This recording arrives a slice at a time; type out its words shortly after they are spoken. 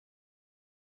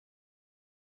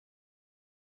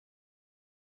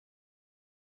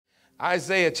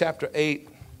Isaiah chapter 8,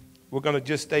 we're going to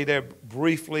just stay there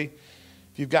briefly.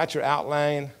 If you've got your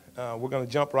outline, we're going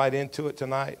to jump right into it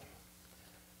tonight.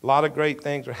 A lot of great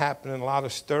things are happening, a lot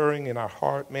of stirring in our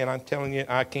heart. Man, I'm telling you,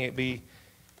 I can't be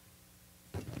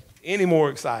any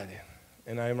more excited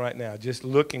than I am right now, just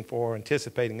looking for,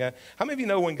 anticipating that. How many of you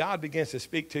know when God begins to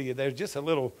speak to you, there's just a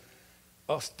little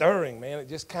stirring, man? It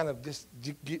just kind of,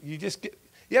 you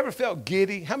ever felt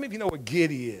giddy? How many of you know what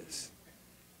giddy is?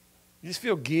 You just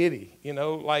feel giddy, you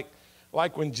know, like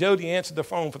when Jody answered the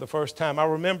phone for the first time. I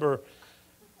remember,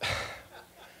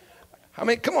 I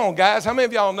mean, come on, guys. How many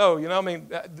of y'all know,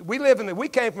 we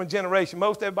came from a generation,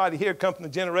 most everybody here come from the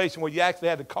generation where you actually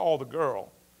had to call the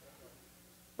girl,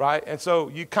 right? And so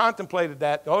you contemplated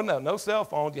that. Oh, no cell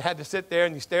phones. You had to sit there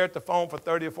and you stare at the phone for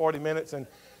 30 or 40 minutes. And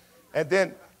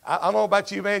then, I don't know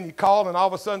about you, man, you call and all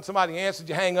of a sudden somebody answered,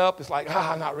 you hang up. It's like,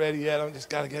 I'm not ready yet. I'm just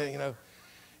got to get,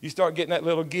 You start getting that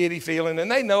little giddy feeling,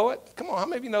 and they know it. Come on, how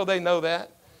many of you know they know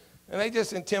that? And they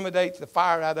just intimidate the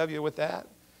fire out of you with that.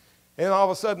 And all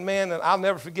of a sudden, man, and I'll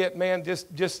never forget, man,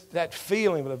 just that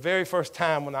feeling the very first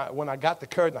time when I got the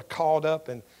courage and I called up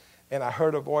and I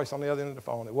heard her voice on the other end of the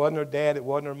phone. It wasn't her dad. It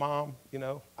wasn't her mom.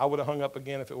 I would have hung up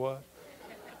again if it was.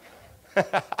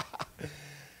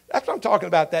 That's what I'm talking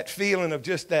about, that feeling of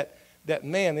just that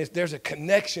man, there's a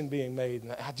connection being made.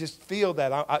 And I just feel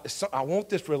that. I want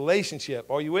this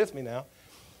relationship. Are you with me now?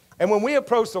 And when we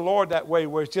approach the Lord that way,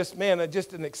 where it's just, man,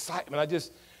 just an excitement.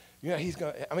 He's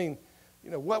going to,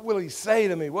 what will he say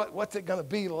to me? What's it going to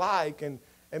be like? And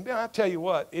man, I tell you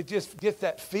what, it just gets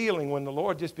that feeling when the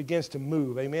Lord just begins to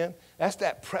move. Amen? That's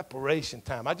that preparation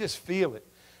time. I just feel it.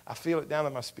 I feel it down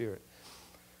in my spirit.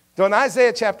 So in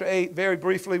Isaiah chapter 8, very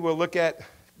briefly, we'll look at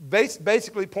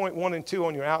basically point 1 and 2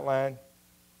 on your outline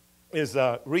is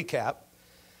recap.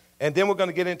 And then we're going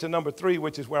to get into number 3,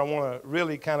 which is where I want to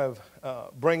really kind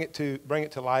of bring it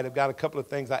to light. I've got a couple of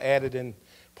things I added in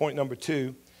point number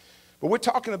 2. But we're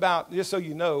talking about, just so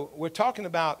you know, we're talking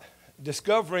about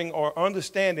discovering or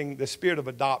understanding the spirit of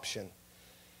adoption.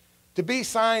 To be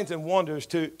signs and wonders,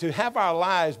 to have our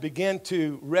lives begin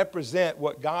to represent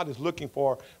what God is looking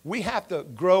for, we have to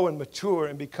grow and mature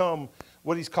and become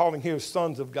what he's calling here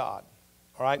sons of God.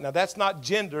 All right? Now, that's not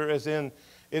gender as in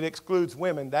it excludes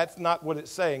women. That's not what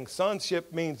it's saying.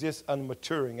 Sonship means just a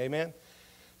maturing. Amen?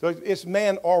 So it's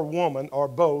man or woman or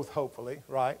both, hopefully,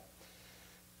 right?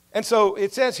 And so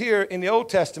it says here in the Old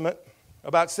Testament,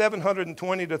 about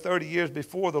 720 to 30 years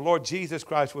before the Lord Jesus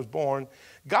Christ was born,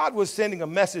 God was sending a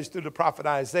message through the prophet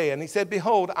Isaiah. And he said,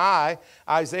 "Behold, I,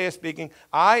 Isaiah speaking,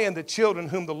 I and the children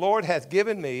whom the Lord has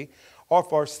given me are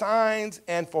for signs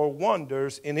and for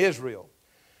wonders in Israel.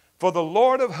 For the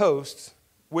Lord of hosts,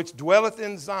 which dwelleth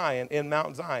in Zion, in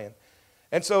Mount Zion."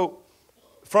 And so,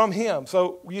 from him.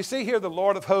 So, you see here the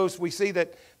Lord of hosts. We see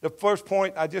that the first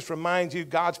point, I just remind you,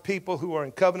 God's people who are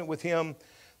in covenant with him,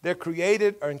 they're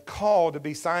created and called to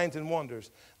be signs and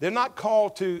wonders. They're not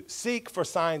called to seek for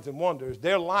signs and wonders.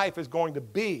 Their life is going to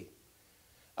be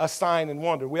a sign and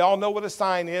wonder. We all know what a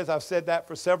sign is. I've said that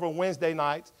for several Wednesday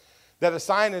nights. That a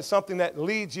sign is something that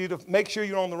leads you to make sure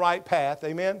you're on the right path.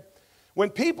 Amen?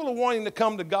 When people are wanting to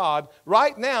come to God,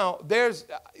 right now,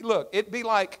 it'd be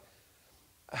like,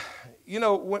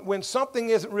 when something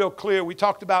isn't real clear, we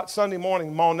talked about Sunday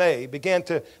morning, Monet began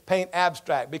to paint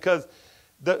abstract because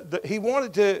he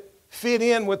wanted to fit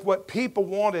in with what people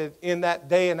wanted in that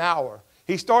day and hour.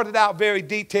 He started out very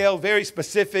detailed, very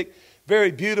specific,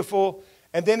 very beautiful.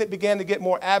 And then it began to get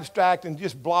more abstract and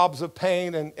just blobs of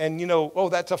paint and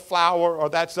that's a flower or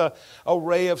that's a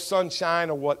ray of sunshine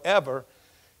or whatever.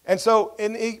 And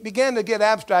he began to get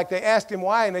abstract. They asked him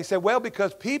why, and they said, well,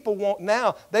 because people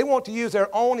they want to use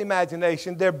their own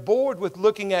imagination. They're bored with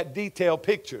looking at detailed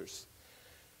pictures.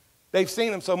 They've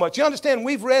seen them so much. You understand,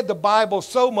 we've read the Bible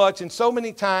so much and so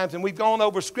many times, and we've gone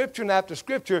over scripture and after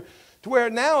scripture to where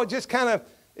now it just kind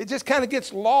of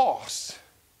gets lost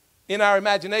in our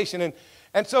imagination.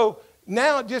 And so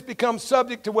now it just becomes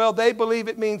subject to, well, they believe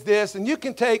it means this. And you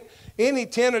can take any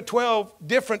 10 or 12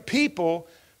 different people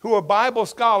who are Bible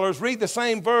scholars, read the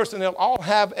same verse, and they'll all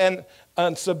have an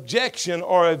subjection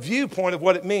or a viewpoint of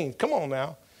what it means. Come on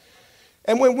now.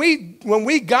 And when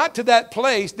we got to that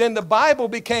place, then the Bible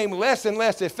became less and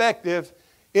less effective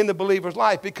in the believer's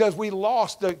life because we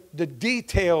lost the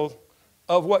detail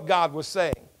of what God was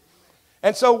saying.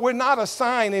 And so we're not a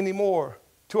sign anymore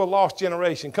to a lost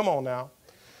generation. Come on now.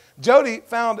 Jody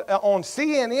found on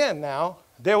CNN now,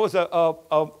 there was an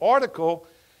article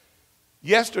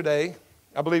yesterday,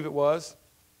 I believe it was,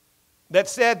 that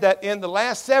said that in the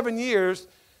last 7 years,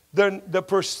 the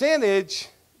percentage,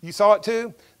 you saw it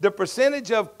too, the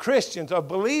percentage of Christians, of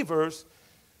believers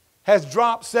has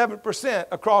dropped 7%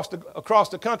 across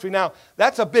the country. Now,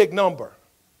 that's a big number.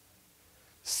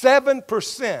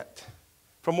 7%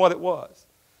 from what it was.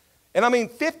 And I mean,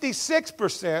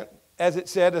 56%, as it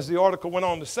said, as the article went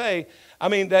on to say, I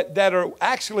mean, that are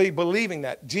actually believing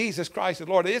that Jesus Christ is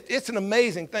Lord. It's an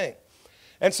amazing thing.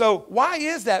 And so why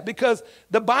is that? Because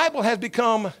the Bible has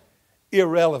become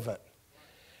irrelevant.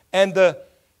 And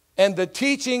the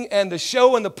teaching and the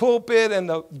show in the pulpit and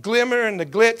the glimmer and the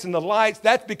glitz and the lights,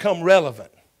 that's become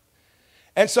relevant.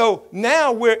 And so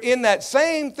now we're in that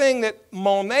same thing that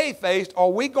Monet faced. Are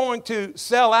we going to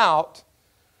sell out,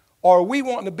 or are we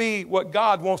wanting to be what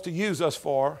God wants to use us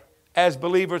for as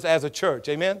believers, as a church?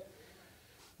 Amen?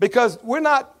 Because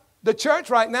the church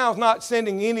right now is not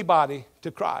sending anybody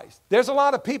to Christ. There's a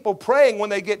lot of people praying when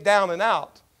they get down and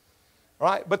out.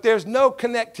 Right? But there's no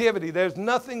connectivity. There's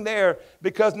nothing there,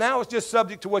 because now it's just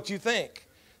subject to what you think.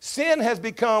 Sin has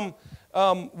become,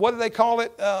 what do they call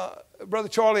it, Brother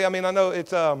Charlie? I mean, I know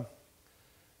it's, I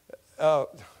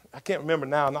can't remember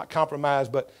now, not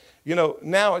compromised, but,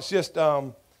 now it's just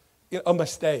a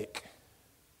mistake.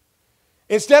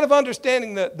 Instead of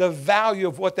understanding the value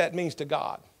of what that means to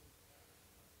God.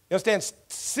 You understand,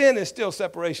 sin is still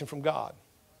separation from God.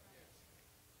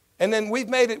 And then we've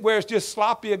made it where it's just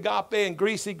sloppy agape and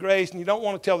greasy grace, and you don't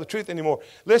want to tell the truth anymore.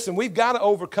 Listen, we've got to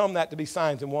overcome that to be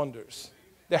signs and wonders.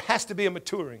 There has to be a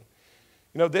maturing.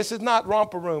 This is not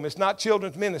romper room. It's not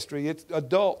children's ministry. It's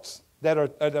adults that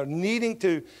are needing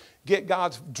to get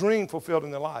God's dream fulfilled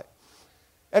in their life.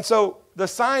 And so the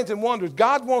signs and wonders,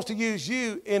 God wants to use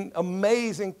you in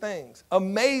amazing things,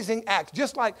 amazing acts.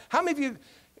 Just like, how many of you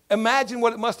imagine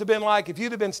what it must have been like if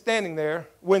you'd have been standing there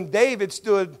when David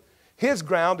stood his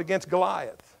ground against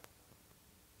Goliath?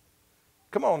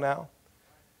 Come on now.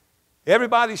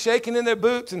 Everybody's shaking in their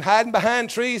boots and hiding behind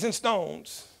trees and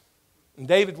stones. And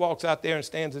David walks out there and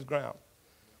stands his ground.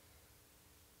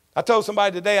 I told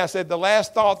somebody today, I said, the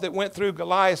last thought that went through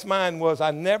Goliath's mind was,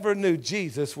 I never knew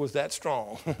Jesus was that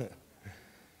strong.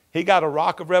 He got a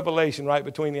rock of revelation right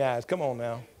between the eyes. Come on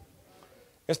now.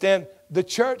 Understand? The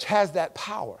church has that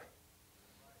power.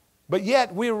 But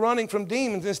yet we're running from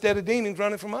demons instead of demons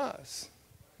running from us.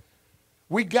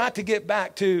 We got to get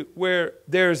back to where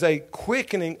there's a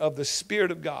quickening of the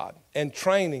Spirit of God and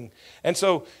training. And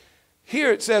so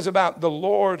here it says about the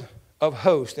Lord of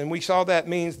hosts. And we saw that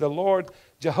means the Lord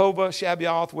Jehovah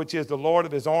Shabbaoth, which is the Lord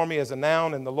of his army as a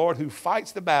noun, and the Lord who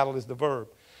fights the battle is the verb.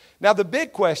 Now the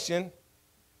big question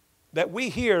that we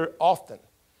hear often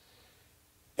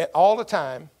and all the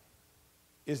time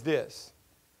is this.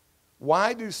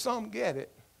 Why do some get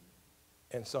it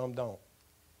and some don't?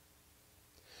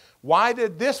 Why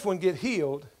did this one get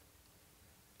healed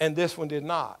and this one did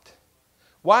not?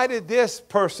 Why did this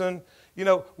person,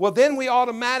 well, then we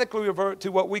automatically revert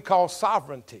to what we call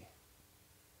sovereignty.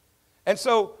 And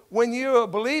so when you're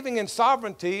believing in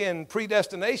sovereignty and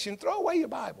predestination, throw away your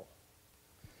Bible.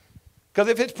 Because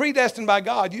if it's predestined by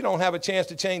God, you don't have a chance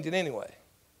to change it anyway.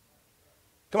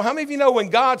 Come on, how many of you know when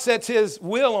God sets his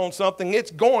will on something,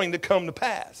 it's going to come to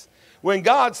pass? When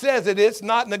God says it, it's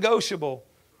not negotiable.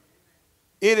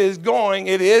 It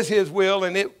is his will,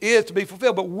 and it is to be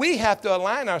fulfilled. But we have to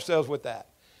align ourselves with that.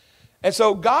 And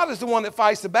so God is the one that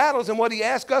fights the battles, and what he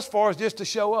asks us for is just to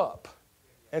show up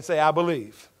and say, I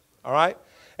believe. All right?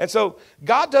 And so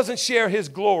God doesn't share his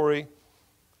glory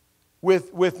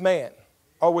with man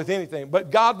or with anything, but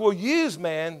God will use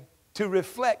man to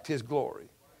reflect his glory.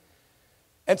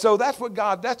 And so that's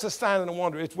a sign and a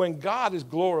wonder. It's when God is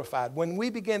glorified, when we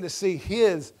begin to see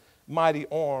his mighty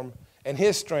arm and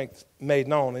his strength made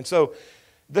known. And so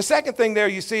the second thing there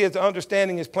you see is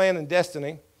understanding his plan and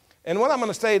destiny. And what I'm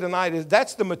going to say tonight is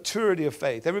that's the maturity of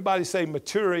faith. Everybody say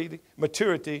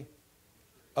maturity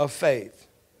of faith.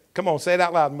 Come on, say it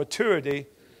out loud. Maturity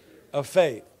of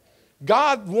faith.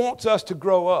 God wants us to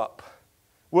grow up.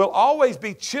 We'll always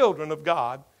be children of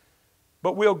God,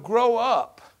 but we'll grow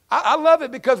up. I love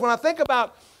it because when I think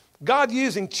about God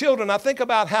using children, I think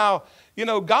about how,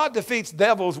 God defeats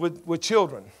devils with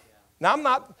children. Now, I'm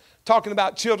not talking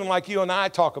about children like you and I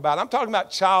talk about. I'm talking about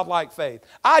childlike faith.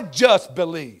 I just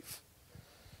believe.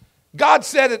 God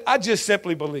said it, I just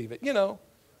simply believe it, Now,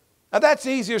 that's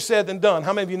easier said than done.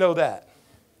 How many of you know that?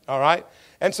 All right?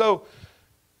 And so,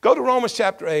 go to Romans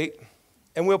chapter 8,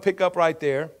 and we'll pick up right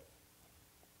there.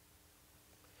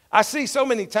 I see so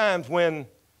many times when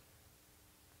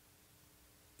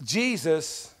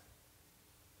Jesus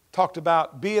talked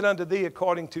about, be it unto thee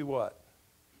according to what?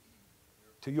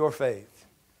 To your faith.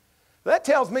 That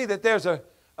tells me that there's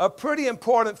a pretty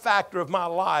important factor of my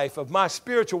life, of my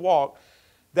spiritual walk,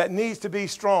 that needs to be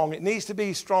strong. It needs to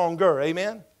be stronger.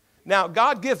 Amen? Now,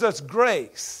 God gives us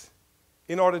grace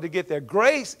in order to get there.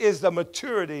 Grace is the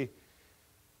maturity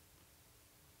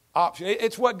option.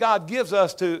 It's what God gives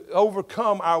us to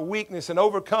overcome our weakness and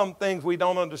overcome things we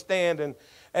don't understand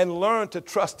and learn to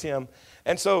trust him.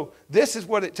 And so this is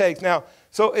what it takes. Now,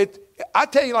 I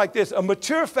tell you like this, a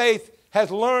mature faith has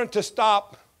learned to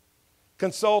stop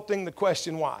consulting the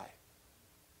question why.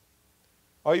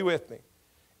 Are you with me?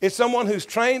 It's someone who's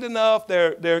trained enough,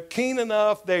 they're keen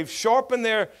enough, they've sharpened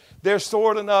their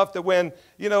sword enough that when,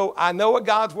 I know what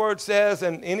God's word says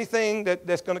and anything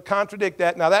that's going to contradict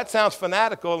that. Now that sounds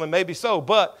fanatical and maybe so,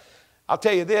 but I'll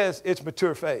tell you this, it's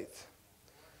mature faith.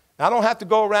 Now, I don't have to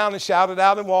go around and shout it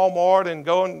out in Walmart and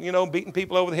go and, beating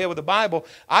people over the head with the Bible.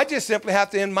 I just simply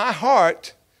have to, in my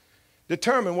heart,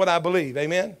 determine what I believe.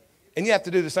 Amen? And you have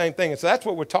to do the same thing. And so that's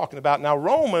what we're talking about. Now,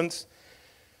 Romans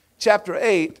chapter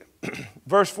 8,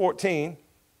 verse 14.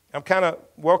 I'm kind of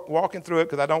walking through it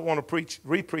because I don't want to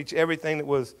re-preach everything that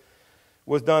was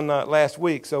done last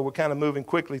week. So we're kind of moving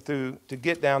quickly through to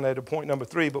get down there to point number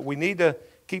 3. But we need to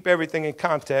keep everything in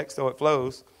context so it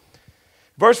flows.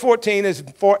 Verse 14 is,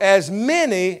 for as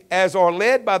many as are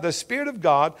led by the Spirit of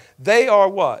God, they are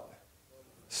what?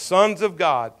 Sons of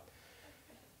God.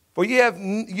 For you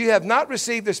have not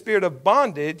received the spirit of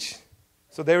bondage.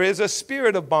 So there is a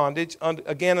spirit of bondage,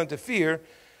 again unto fear.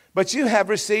 But you have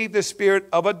received the spirit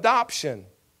of adoption.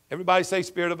 Everybody say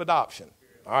spirit of adoption.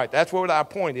 All right, that's what our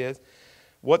point is,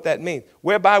 what that means.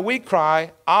 Whereby we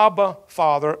cry, Abba,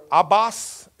 Father.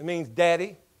 Abbas, it means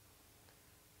daddy.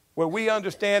 Where we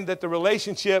understand that the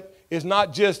relationship is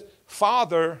not just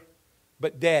father,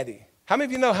 but daddy. How many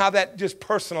of you know how that just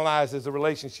personalizes the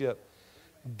relationship?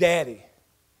 Daddy.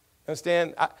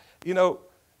 Understand?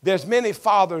 There's many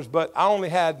fathers, but I only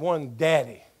had one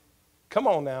daddy. Come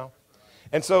on now.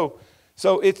 And so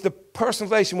it's the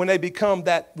personalization when they become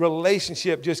that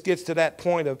relationship just gets to that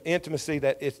point of intimacy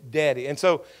that it's daddy. And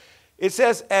so it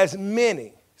says as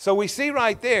many. So we see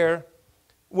right there,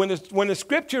 when the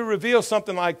scripture reveals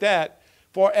something like that,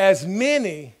 for as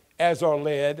many as are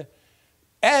led,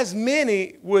 as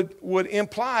many would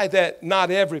imply that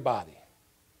not everybody.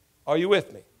 Are you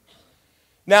with me?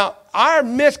 Now, our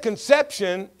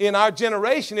misconception in our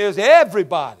generation is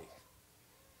everybody,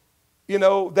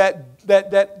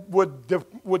 that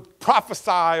would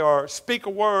prophesy or speak a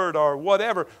word or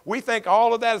whatever. We think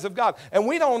all of that is of God. And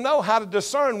we don't know how to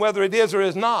discern whether it is or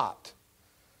is not.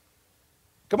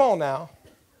 Come on now.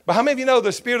 But how many of you know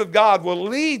the Spirit of God will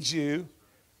lead you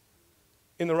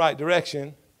in the right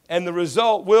direction and the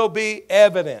result will be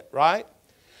evident, right?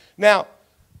 Now,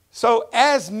 so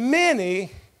as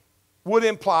many would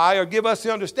imply or give us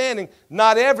the understanding,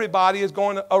 not everybody is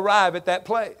going to arrive at that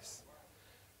place.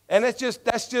 And it's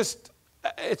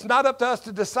not up to us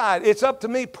to decide. It's up to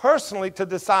me personally to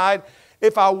decide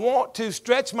if I want to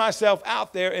stretch myself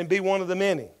out there and be one of the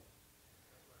many.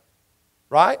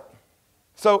 Right?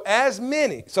 So as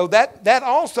many. So that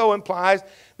also implies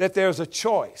that there's a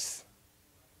choice.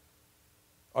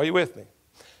 Are you with me?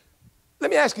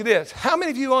 Let me ask you this. How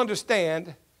many of you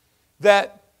understand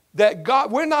that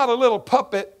God, we're not a little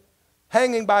puppet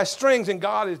hanging by strings and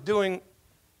God is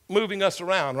moving us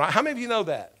around, right? How many of you know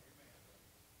that?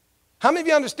 How many of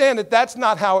you understand that that's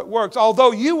not how it works?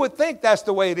 Although you would think that's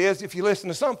the way it is if you listen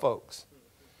to some folks.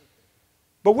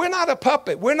 But we're not a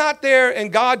puppet. We're not there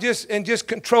and God just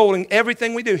controlling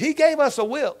everything we do. He gave us a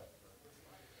will.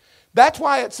 That's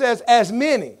why it says as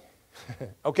many.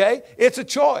 Okay? It's a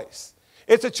choice.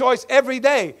 It's a choice every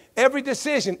day, every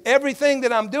decision, everything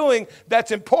that I'm doing that's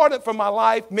important for my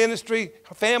life, ministry,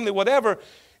 family, whatever.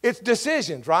 It's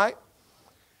decisions, right?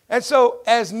 And so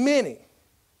as many.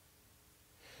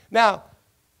 Now,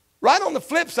 right on the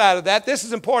flip side of that, this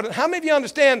is important. How many of you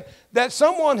understand that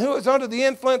someone who is under the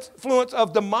influence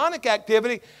of demonic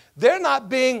activity, they're not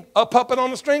being a puppet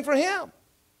on the string for him?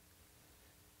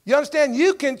 You understand?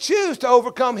 You can choose to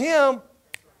overcome him,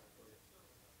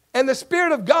 and the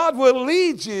Spirit of God will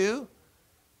lead you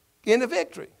into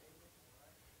victory.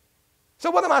 So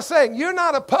what am I saying? You're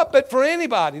not a puppet for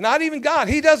anybody, not even God.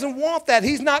 He doesn't want that.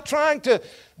 He's not trying to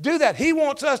do that. He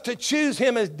wants us to choose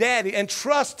him as daddy and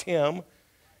trust him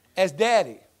as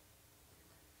daddy.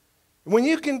 When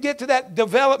you can get to that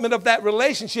development of that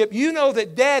relationship, you know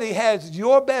that daddy has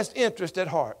your best interest at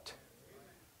heart.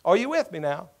 Are you with me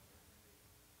now?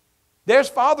 There's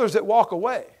fathers that walk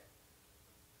away,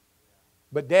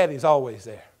 but daddy's always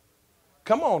there.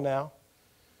 Come on now.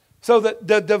 So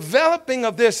the developing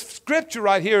of this scripture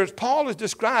right here is Paul is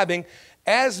describing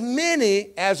as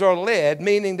many as are led,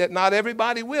 meaning that not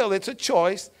everybody will. It's a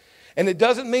choice. And it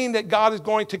doesn't mean that God is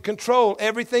going to control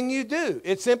everything you do.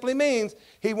 It simply means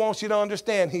he wants you to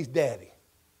understand he's daddy.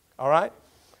 All right?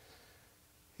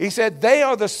 He said, they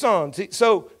are the sons.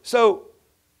 So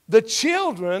the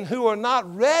children who are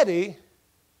not ready,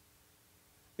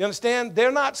 you understand?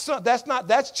 They're not son.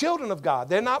 That's children of God.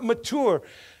 They're not mature.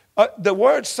 The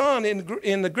word son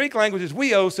in the Greek language is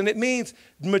weos, and it means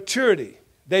maturity.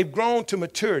 They've grown to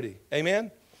maturity. Amen?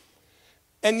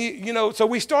 And, so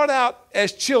we start out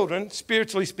as children,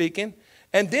 spiritually speaking,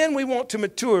 and then we want to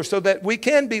mature so that we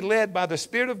can be led by the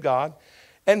Spirit of God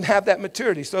and have that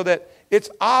maturity so that it's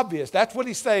obvious. That's what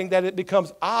he's saying, that it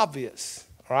becomes obvious.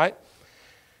 All right?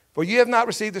 For you have not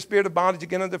received the spirit of bondage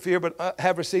again under fear, but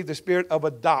have received the spirit of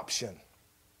adoption.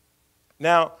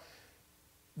 Now,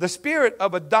 the spirit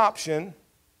of adoption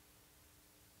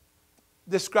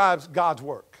describes God's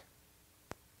work.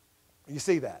 You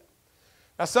see that?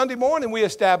 Now, Sunday morning we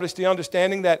established the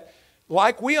understanding that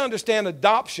like we understand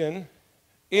adoption,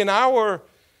 in our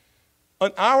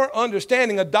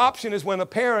understanding, adoption is when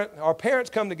our parents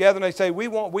come together and they say, we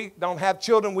don't have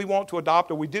children, we want to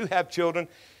adopt, or we do have children,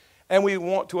 and we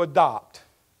want to adopt.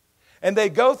 And they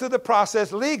go through the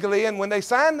process legally, and when they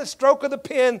sign the stroke of the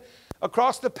pen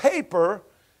across the paper,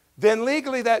 then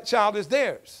legally that child is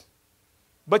theirs.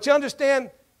 But you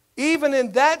understand, even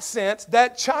in that sense,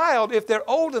 that child, if they're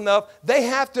old enough, they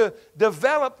have to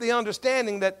develop the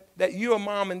understanding that you are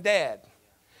mom and dad.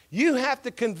 You have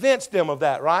to convince them of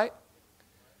that, right?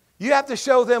 You have to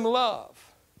show them love.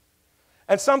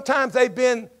 And sometimes they've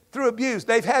been through abuse.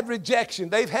 They've had rejection.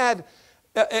 They've had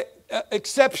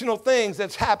exceptional things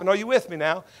that's happened. Are you with me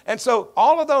now? And so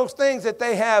all of those things that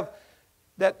they have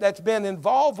that's been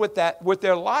involved with that, with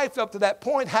their life up to that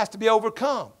point, has to be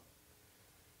overcome.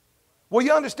 Well,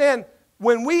 you understand,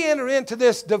 when we enter into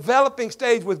this developing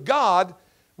stage with God,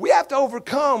 we have to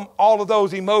overcome all of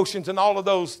those emotions and all of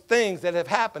those things that have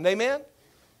happened. Amen?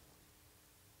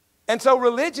 And so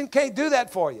religion can't do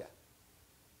that for you.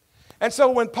 And so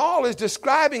when Paul is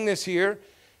describing this here,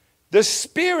 the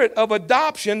spirit of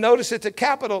adoption, notice it's a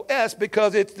capital S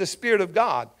because it's the Spirit of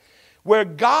God, where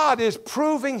God is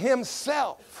proving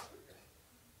himself.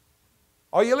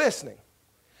 Are you listening?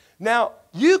 Now,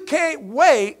 you can't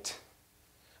wait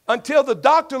until the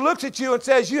doctor looks at you and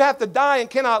says you have to die and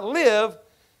cannot live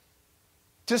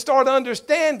to start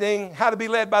understanding how to be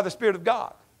led by the Spirit of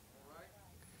God.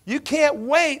 You can't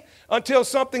wait until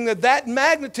something of that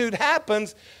magnitude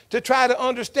happens to try to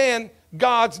understand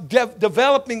God's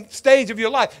developing stage of your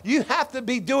life. You have to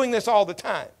be doing this all the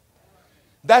time.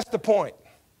 That's the point.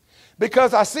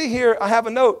 Because I see here, I have a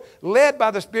note, led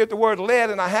by the Spirit, the word led,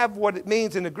 and I have what it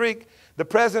means in the Greek. The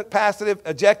present passive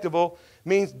adjectival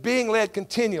means being led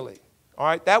continually. All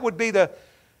right, that would be the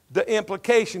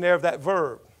implication there of that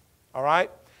verb. All right,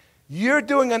 you're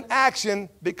doing an action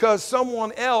because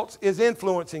someone else is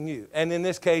influencing you. And in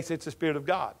this case, it's the Spirit of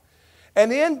God.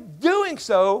 And in doing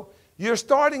so, you're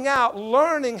starting out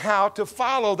learning how to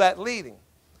follow that leading.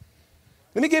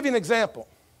 Let me give you an example.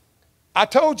 I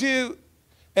told you,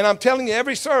 and I'm telling you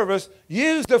every service,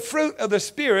 use the fruit of the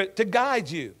Spirit to guide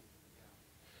you.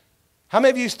 How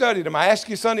many of you studied them? I asked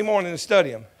you Sunday morning to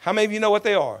study them. How many of you know what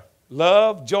they are?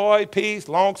 Love, joy, peace,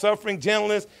 long-suffering,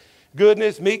 gentleness,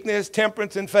 goodness, meekness,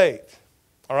 temperance, and faith.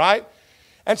 All right?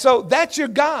 And so that's your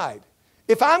guide.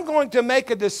 If I'm going to make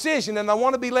a decision and I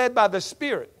want to be led by the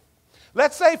Spirit,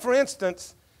 let's say, for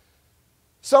instance,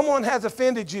 someone has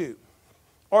offended you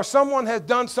or someone has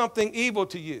done something evil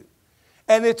to you,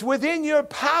 and it's within your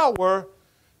power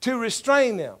to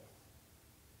restrain them.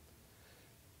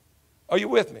 Are you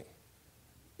with me?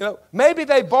 Maybe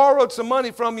they borrowed some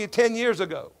money from you 10 years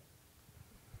ago.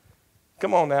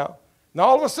 Come on now. Now,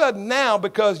 all of a sudden now,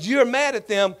 because you're mad at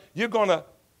them, you're going to,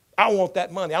 I want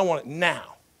that money. I want it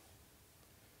now.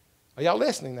 Are y'all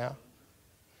listening now?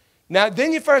 Now,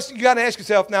 then you got to ask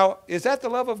yourself, now, is that the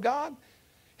love of God?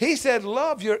 He said,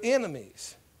 love your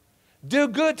enemies. Do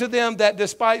good to them that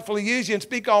despitefully use you and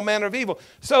speak all manner of evil.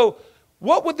 So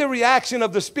what would the reaction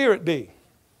of the Spirit be?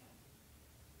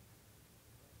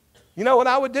 You know what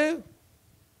I would do?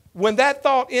 When that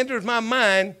thought enters my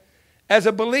mind as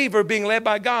a believer being led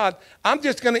by God, I'm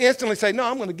just going to instantly say, no,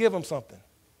 I'm going to give them something.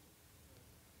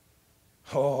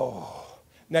 Oh,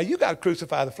 now you got to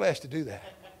crucify the flesh to do that.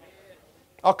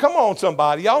 Oh, come on,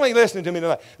 somebody. Y'all ain't listening to me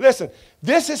tonight. Listen,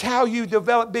 this is how you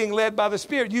develop being led by the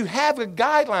Spirit. You have a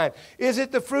guideline. Is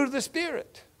it the fruit of the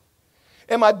Spirit?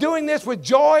 Am I doing this with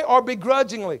joy or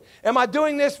begrudgingly? Am I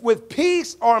doing this with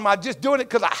peace or am I just doing it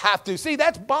because I have to? See,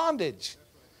 that's bondage.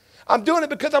 I'm doing it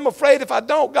because I'm afraid if I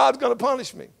don't, God's going to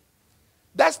punish me.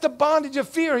 That's the bondage of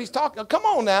fear he's talking. Come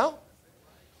on now.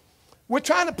 We're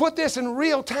trying to put this in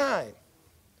real time.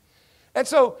 And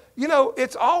so,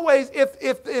 it's always,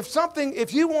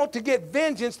 if you want to get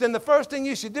vengeance, then the first thing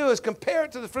you should do is compare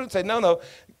it to the fruit and say, no,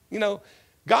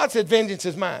 God said, vengeance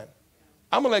is mine.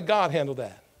 I'm going to let God handle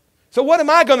that. So what am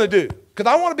I going to do?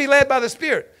 Because I want to be led by the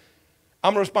Spirit.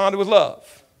 I'm going to respond with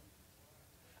love.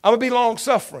 I'm going to be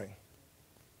long-suffering.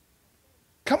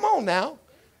 Come on now.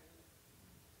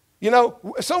 You know,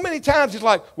 so many times it's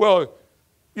like, well,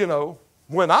 you know,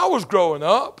 when I was growing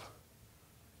up,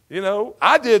 you know,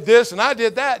 I did this and I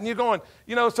did that. And you're going,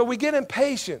 you know, so we get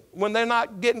impatient when they're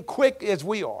not getting quick as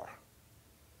we are.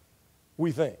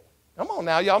 We think. Come on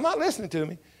now, y'all not listening to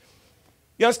me.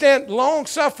 You understand? Long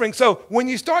suffering. So when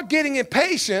you start getting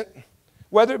impatient,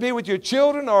 whether it be with your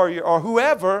children or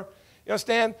whoever, you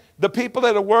understand? The people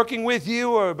that are working with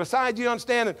you or beside you,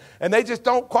 understand? And they just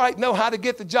don't quite know how to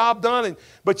get the job done.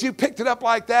 But you picked it up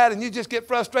like that and you just get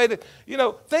frustrated. You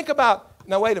know, think about,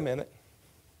 now wait a minute.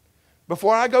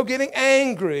 Before I go getting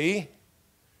angry,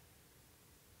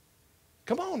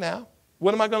 come on now.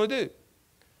 What am I going to do? I'm going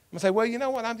to say, well, you know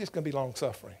what? I'm just going to be long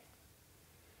suffering.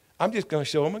 I'm just going to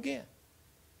show them again.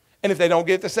 And if they don't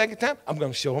get it the second time, I'm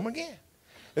going to show them again.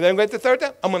 If they don't get it the third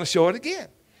time, I'm going to show it again.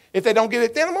 If they don't get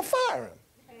it then, I'm going to fire them.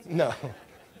 No.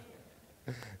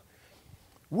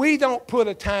 We don't put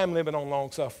a time limit on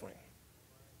long suffering.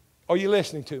 Are you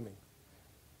listening to me?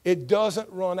 It doesn't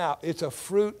run out. It's a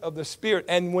fruit of the Spirit.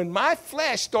 And when my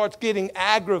flesh starts getting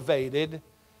aggravated,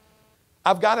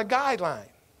 I've got a guideline.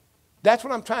 That's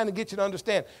what I'm trying to get you to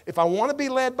understand. If I want to be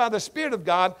led by the Spirit of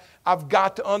God, I've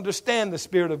got to understand the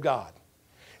Spirit of God.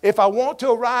 If I want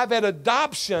to arrive at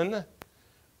adoption,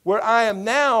 where I am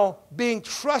now being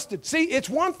trusted. See, it's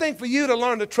one thing for you to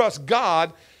learn to trust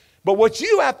God, but what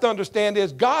you have to understand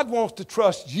is God wants to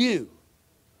trust you.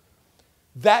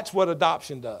 That's what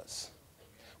adoption does.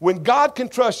 When God can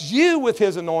trust you with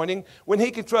His anointing, when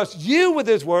He can trust you with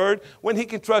His word, when He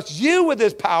can trust you with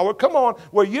His power, come on,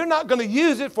 where you're not going to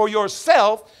use it for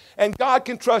yourself, and God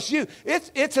can trust you.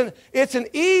 It's an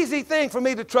easy thing for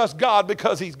me to trust God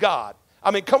because He's God.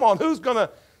 I mean, come on, who's going to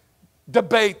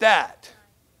debate that?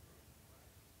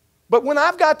 But when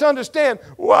I've got to understand,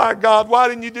 why, God, why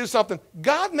didn't you do something?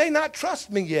 God may not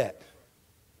trust me yet.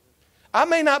 I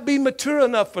may not be mature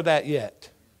enough for that yet.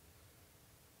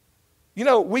 You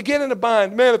know, we get in a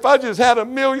bind. Man, if I just had $1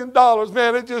 million,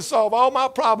 man, it'd just solve all my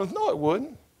problems. No, it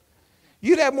wouldn't.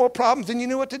 You'd have more problems than you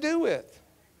knew what to do with.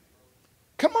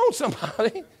 Come on,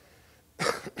 somebody.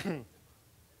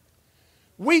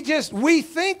 We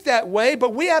think that way,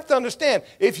 but we have to understand,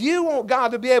 if you want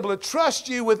God to be able to trust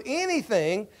you with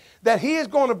anything that He is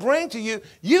going to bring to you,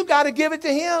 you got to give it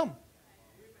to Him.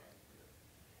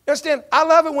 Understand? I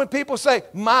love it when people say,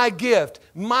 my gift,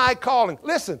 my calling.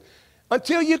 Listen,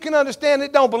 until you can understand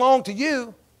it don't belong to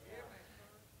you.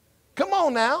 Come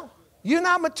on now. You're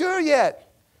not mature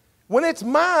yet. When it's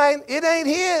mine, it ain't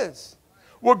His.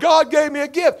 Well, God gave me a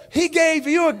gift. He gave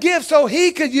you a gift so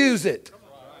He could use it.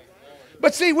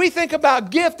 But see, we think about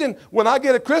gifting. When I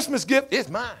get a Christmas gift, it's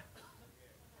mine.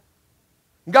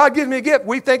 God gives me a gift.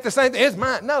 We think the same thing. It's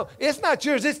mine. No, it's not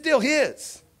yours. It's still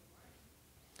His.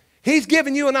 He's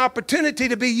given you an opportunity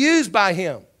to be used by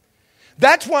Him.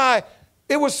 That's why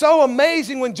it was so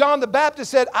amazing when John the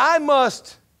Baptist said, I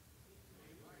must.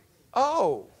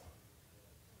 Oh.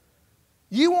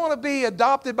 You want to be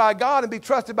adopted by God and be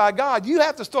trusted by God, you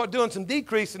have to start doing some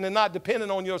decreasing and not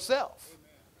depending on yourself.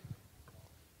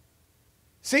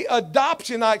 See,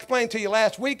 adoption, I explained to you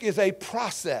last week, is a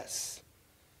process.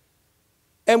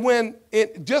 And when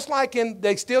just like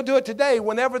they still do it today,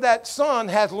 whenever that son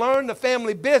has learned the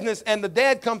family business and the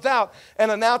dad comes out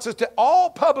and announces to all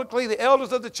publicly, the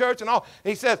elders of the church and all,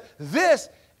 he says, this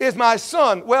is my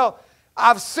son. Well,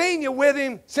 I've seen you with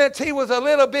him since he was a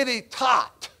little bitty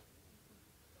tot.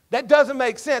 That doesn't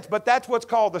make sense, but that's what's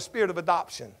called the spirit of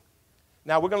adoption.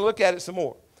 Now, we're going to look at it some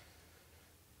more.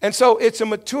 And so it's a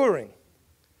maturing.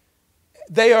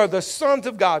 They are the sons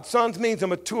of God. Sons means a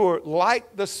mature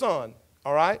like the son.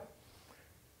 All right?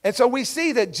 And so we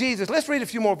see that Jesus, let's read a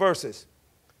few more verses.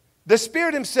 The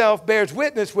Spirit Himself bears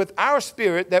witness with our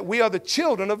spirit that we are the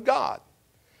children of God.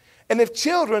 And if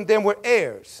children, then we're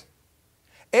heirs.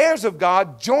 Heirs of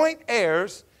God, joint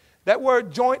heirs. That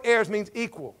word joint heirs means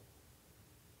equal.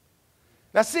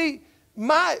 Now see,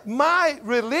 my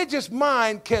religious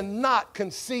mind cannot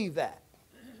conceive that.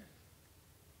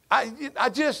 I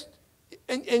just,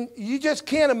 and you just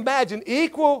can't imagine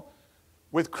equal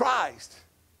with Christ.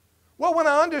 Well, when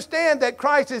I understand that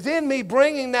Christ is in me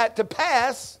bringing that to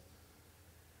pass,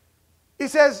 He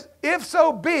says, if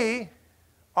so be,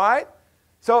 all right?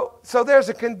 So there's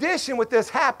a condition with this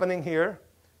happening here,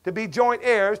 to be joint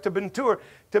heirs, to mature,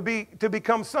 to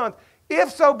become sons.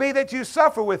 If so be that you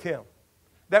suffer with Him,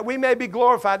 that we may be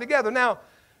glorified together. Now,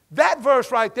 That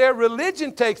verse right there,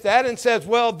 religion takes that and says,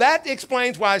 well, that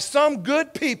explains why some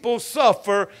good people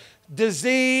suffer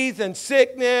disease and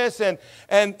sickness and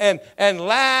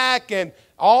lack and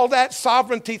all that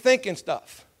sovereignty thinking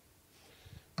stuff.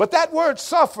 But that word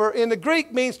suffer in the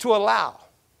Greek means to allow.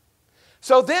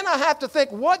 So then I have to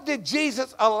think, what did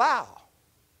Jesus allow?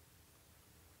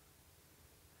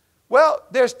 Well,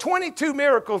 there's 22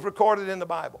 miracles recorded in the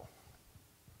Bible.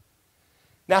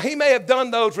 Now, he may have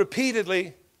done those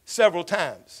repeatedly several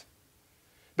times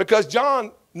because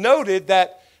John noted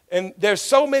that, and there's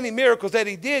so many miracles that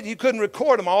he did, you couldn't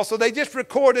record them all, so they just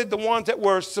recorded the ones that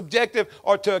were subjective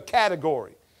or to a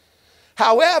category.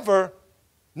 However,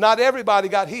 not everybody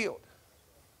got healed.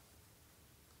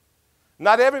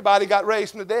 Not everybody got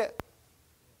raised from the dead.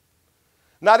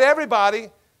 Not everybody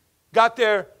got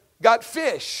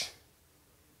fish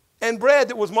and bread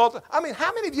that was multiplied. I mean,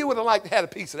 how many of you would have liked to have a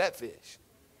piece of that fish?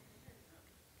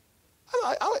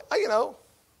 I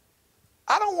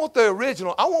don't want the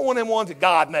original. I want one of them ones that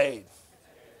God made.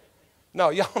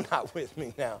 No, y'all not with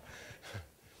me now.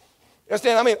 You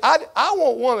understand? I mean, I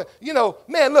want one,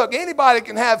 man, look, anybody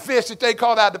can have fish that they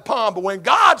caught out of the pond, but when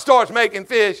God starts making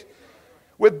fish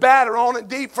with batter on it,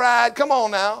 deep fried, come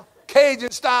on now,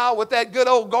 Cajun style with that good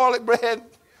old garlic bread.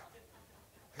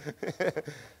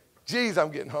 Geez, I'm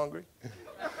getting hungry.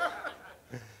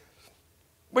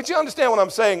 But you understand what I'm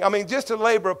saying? I mean, just to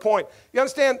labor a point, you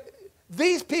understand?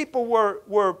 These people were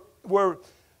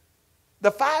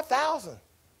the 5,000.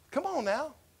 Come on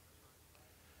now.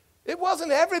 It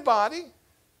wasn't everybody.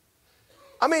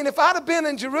 I mean, if I'd have been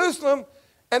in Jerusalem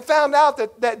and found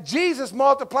out that Jesus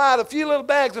multiplied a few little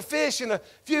bags of fish and a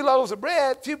few loaves of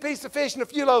bread, a few pieces of fish and a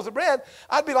few loaves of bread,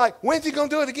 I'd be like, when's he going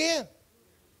to do it again?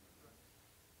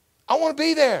 I want to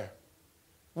be there.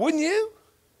 Wouldn't you?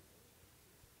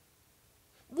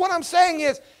 What I'm saying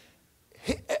is,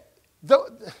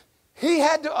 he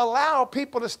had to allow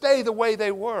people to stay the way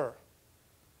they were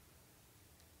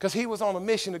because he was on a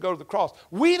mission to go to the cross.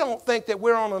 We don't think that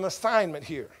we're on an assignment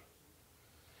here.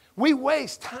 We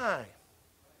waste time.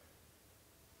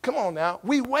 Come on now.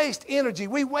 We waste energy.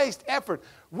 We waste effort.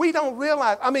 We don't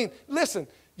realize. I mean, listen,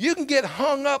 you can get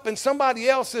hung up in somebody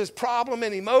else's problem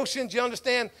and emotions, you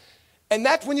understand? And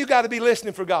that's when you got to be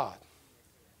listening for God.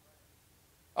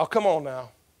 Oh, come on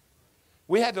now.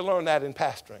 We had to learn that in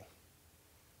pastoring.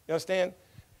 You understand?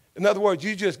 In other words,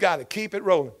 you just got to keep it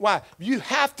rolling. Why? You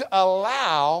have to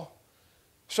allow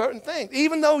certain things,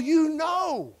 even though you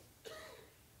know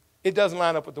it doesn't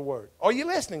line up with the word. Are you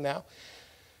listening now?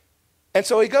 And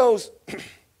so he goes,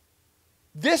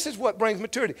 this is what brings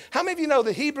maturity. How many of you know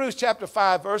that Hebrews chapter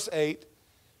 5, verse 8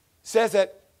 says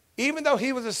that even though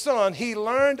he was a son, he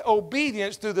learned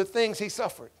obedience through the things he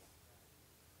suffered?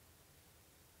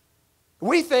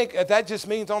 We think that just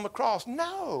means on the cross.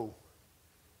 No.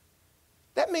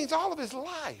 That means all of his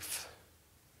life.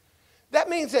 That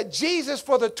means that Jesus,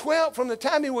 from the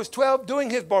time he was 12, doing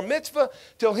his bar mitzvah,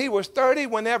 till he was 30,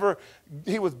 whenever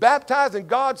he was baptized, and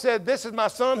God said, this is my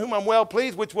son whom I'm well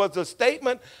pleased, which was a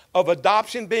statement of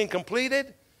adoption being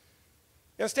completed.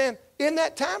 You understand? In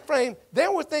that time frame,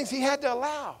 there were things he had to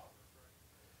allow.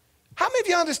 How many of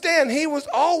you understand he was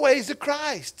always the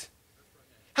Christ?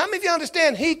 How many of you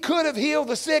understand he could have healed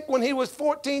the sick when he was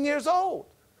 14 years old?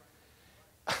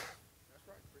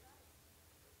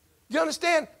 You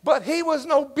understand? But he was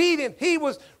obedient. He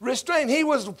was restrained. He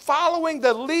was following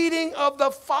the leading of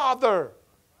the Father.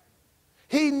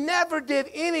 He never did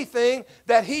anything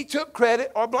that he took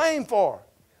credit or blame for.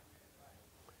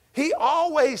 He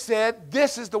always said,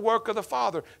 this is the work of the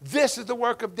Father. This is the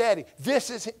work of Daddy.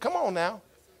 Come on now.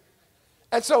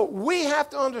 And so we have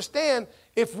to understand,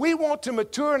 if we want to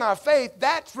mature in our faith,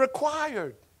 that's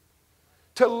required.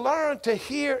 To learn to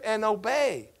hear and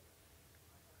obey.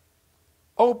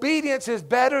 Obedience is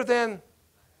better than...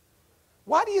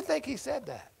 Why do you think he said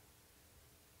that?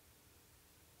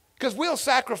 Because we'll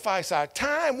sacrifice our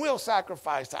time, we'll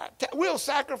sacrifice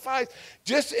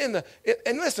just in the...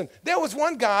 And listen, there was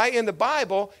one guy in the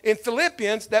Bible, in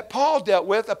Philippians, that Paul dealt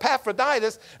with,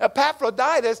 Epaphroditus.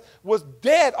 Epaphroditus was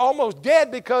dead, almost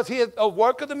dead, because he had a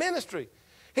work of the ministry.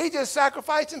 He just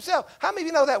sacrificed himself. How many of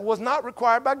you know that was not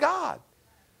required by God?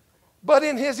 But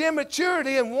in his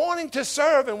immaturity and wanting to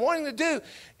serve and wanting to do,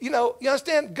 you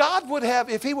understand, God would have,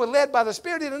 if he were led by the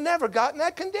Spirit, he'd have never gotten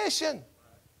that condition.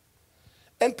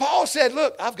 And Paul said,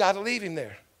 look, I've got to leave him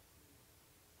there.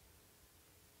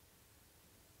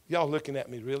 Y'all looking at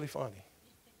me really funny.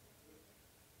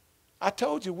 I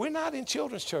told you, we're not in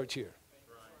children's church here.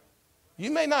 You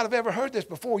may not have ever heard this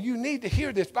before. You need to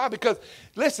hear this, because,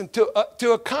 listen,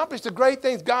 to accomplish the great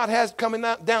things God has coming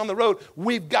down the road,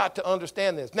 we've got to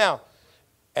understand this. Now,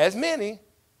 as many,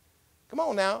 Come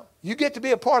on now. You get to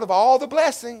be a part of all the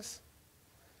blessings.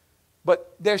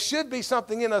 But there should be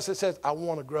something in us that says, I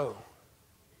want to grow.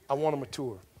 I want to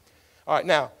mature. All right,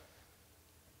 now,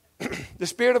 the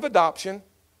spirit of adoption,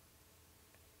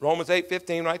 Romans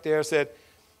 8:15 right there said,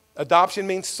 adoption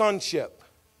means sonship,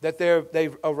 that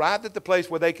they've arrived at the place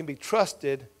where they can be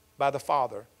trusted by the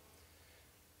Father.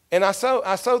 And I show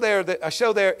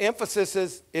there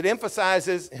emphasis. It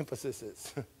emphasizes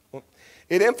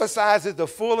the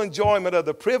full enjoyment of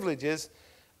the privileges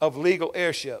of legal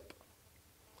heirship.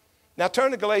 Now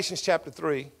turn to Galatians chapter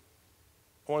 3.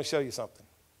 I want to show you something.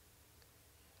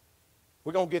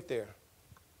 We're going to get there.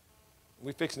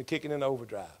 We're fixing to kick it into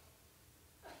overdrive.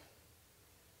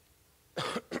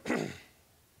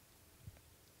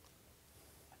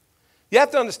 You have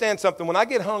to understand something. When I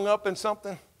get hung up in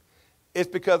something, it's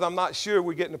because I'm not sure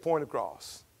we're getting the point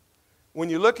across. When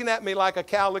you're looking at me like a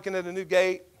cow looking at a new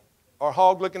gate or a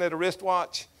hog looking at a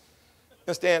wristwatch,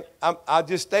 understand, I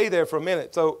just stay there for a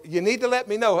minute. So you need to let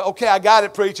me know, okay, I got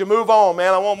it, preacher. Move on,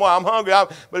 man. I want more. I'm hungry.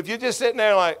 But if you're just sitting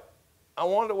there like, I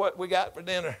wonder what we got for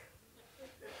dinner.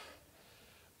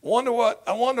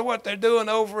 I wonder what they're doing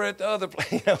over at the other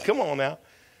place. Come on now.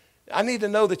 I need to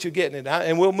know that you're getting it,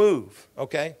 and we'll move,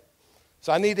 okay?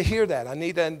 So I need to hear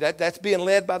that. That's being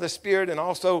led by the Spirit and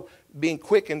also being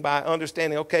quickened by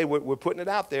understanding, okay, we're putting it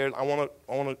out there. I want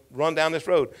to run down this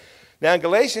road. Now in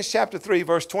Galatians chapter 3,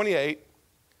 verse 28,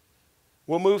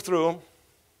 we'll move through them.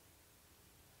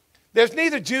 There's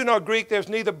neither Jew nor Greek, there's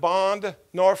neither bond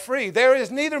nor free. There is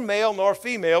neither male nor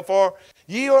female, for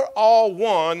ye are all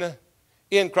one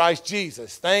in Christ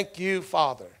Jesus. Thank you,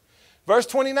 Father. Verse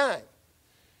 29,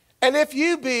 and if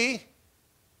you be,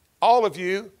 all of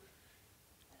you,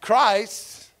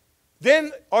 Christ,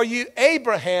 then are you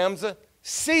Abraham's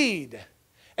seed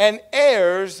and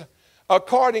heirs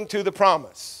according to the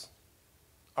promise.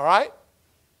 All right?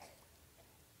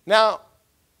 Now,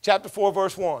 chapter 4,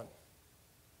 verse 1.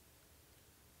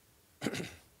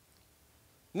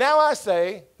 Now I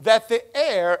say that the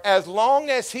heir, as long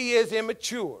as he is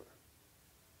immature,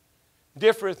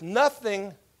 differeth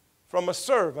nothing from a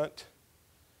servant,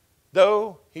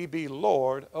 though he be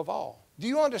Lord of all. Do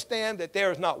you understand that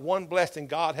there is not one blessing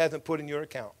God hasn't put in your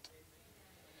account?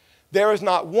 There is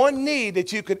not one need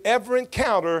that you could ever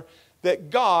encounter that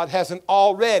God hasn't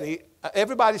already.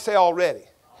 Everybody say already.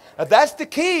 Now, that's the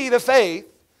key to faith.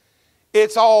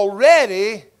 It's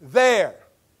already there.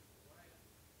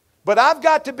 But I've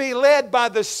got to be led by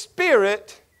the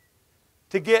Spirit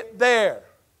to get there.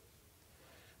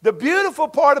 The beautiful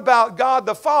part about God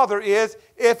the Father is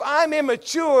if I'm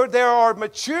immature, there are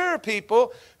mature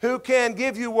people who can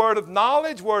give you word of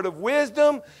knowledge, word of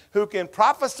wisdom, who can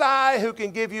prophesy, who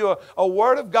can give you a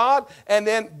word of God. And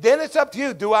then it's up to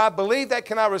you. Do I believe that?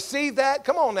 Can I receive that?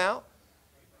 Come on now.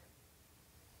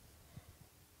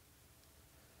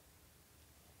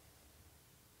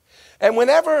 And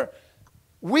whenever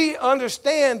we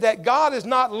understand that God is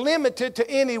not limited to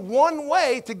any one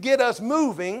way to get us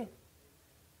moving,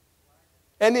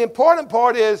 and the important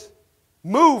part is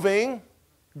moving,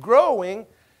 growing.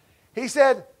 He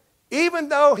said, even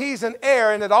though he's an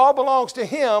heir and it all belongs to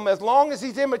him, as long as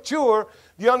he's immature,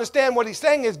 you understand what he's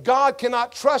saying is God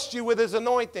cannot trust you with his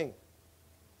anointing.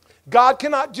 God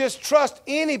cannot just trust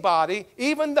anybody,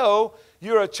 even though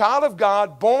you're a child of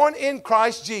God, born in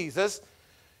Christ Jesus.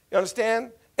 You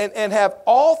understand? And have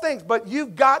all things, but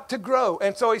you've got to grow.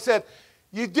 And so he said,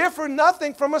 you differ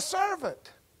nothing from a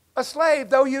servant. A slave,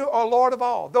 though you are Lord of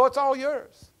all, though it's all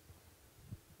yours.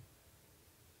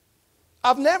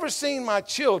 I've never seen my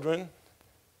children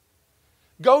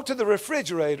go to the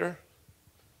refrigerator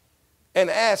and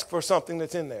ask for something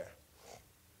that's in there.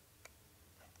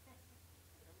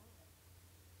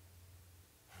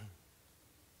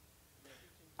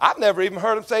 I've never even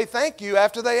heard them say thank you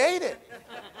after they ate it.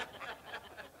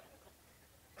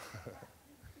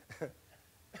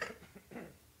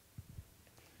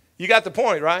 You got the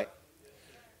point, right?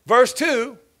 Verse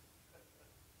 2.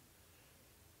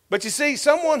 But you see,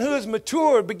 someone who is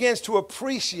mature begins to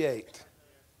appreciate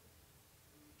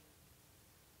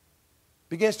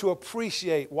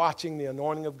watching the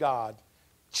anointing of God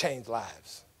change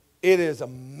lives. It is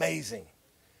amazing.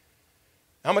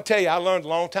 I'm going to tell you, I learned a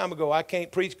long time ago, I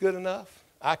can't preach good enough.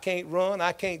 I can't run.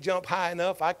 I can't jump high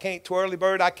enough. I can't twirly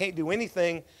bird. I can't do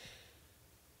anything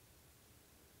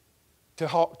to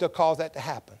cause that to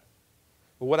happen.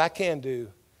 But what I can do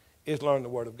is learn the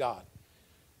Word of God.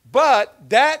 But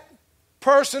that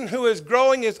person who is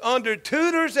growing is under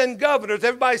tutors and governors.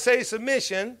 Everybody say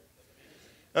submission.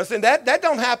 I'm saying that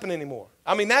don't happen anymore.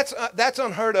 I mean, that's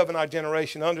unheard of in our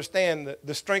generation. Understand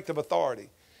the strength of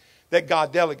authority that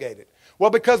God delegated. Well,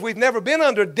 because we've never been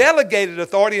under delegated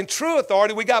authority and true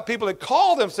authority, we got people that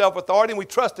call themselves authority and we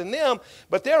trust in them,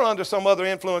 but they're under some other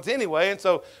influence anyway. And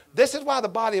so this is why the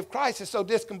body of Christ is so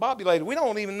discombobulated. We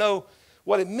don't even know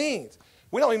what it means.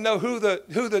 We don't even know who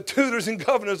the tutors and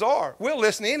governors are. We'll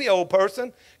listen to any old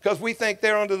person because we think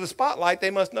they're under the spotlight.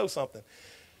 They must know something.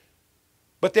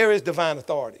 But there is divine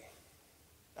authority.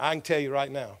 I can tell you right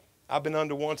now. I've been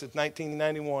under one since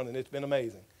 1991, and it's been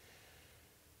amazing.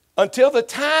 Until the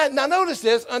time, now notice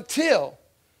this, until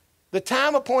the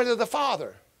time appointed of the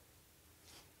Father.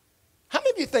 How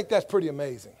many of you think that's pretty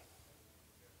amazing?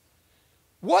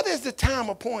 What is the time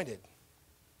appointed?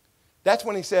 That's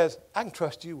when he says, I can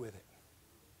trust you with it.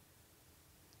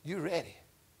 You ready?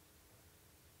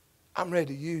 I'm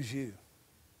ready to use you.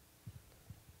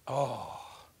 Oh.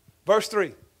 Verse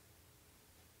 3.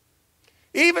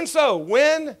 Even so,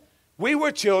 when we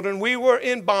were children, we were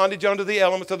in bondage under the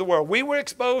elements of the world. We were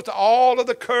exposed to all of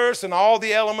the curse and all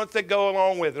the elements that go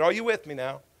along with it. Are you with me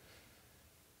now?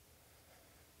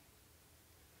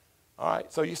 All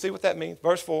right, so you see what that means.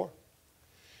 Verse 4.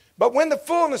 But when the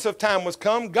fullness of time was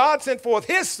come, God sent forth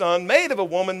his Son, made of a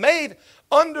woman, made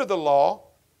under the law,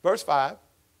 verse 5,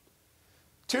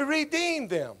 to redeem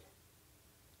them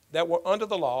that were under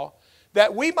the law,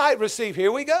 that we might receive,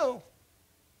 here we go.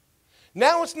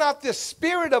 Now it's not this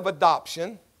spirit of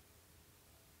adoption.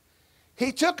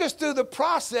 He took us through the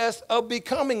process of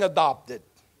becoming adopted.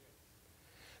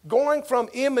 Going from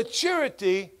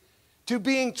immaturity to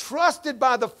being trusted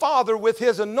by the Father with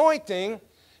his anointing.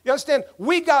 You understand?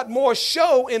 We got more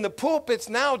show in the pulpits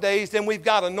nowadays than we've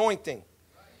got anointing.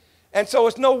 And so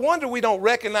it's no wonder we don't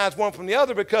recognize one from the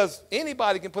other, because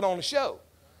anybody can put on a show.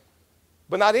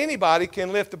 But not anybody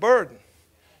can lift the burden.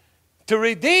 To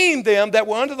redeem them that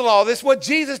were under the law. This is what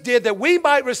Jesus did, that we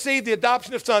might receive the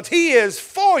adoption of sons. He is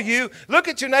for you. Look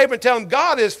at your neighbor and tell him,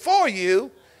 God is for you.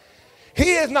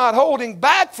 He is not holding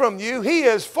back from you. He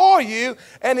is for you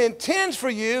and intends for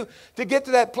you to get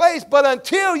to that place. But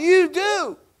until you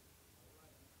do,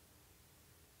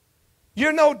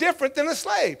 you're no different than a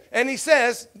slave. And he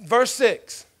says, verse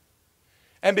 6,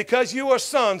 and because you are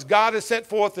sons, God has sent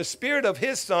forth the Spirit of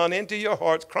his Son into your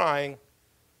hearts, crying.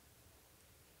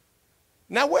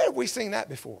 Now, where have we seen that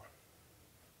before?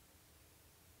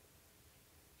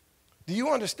 Do you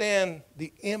understand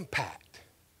the impact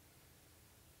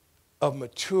of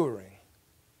maturing?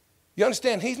 You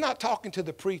understand, he's not talking to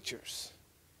the preachers.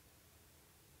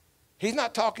 He's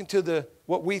not talking to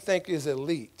what we think is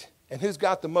elite and who's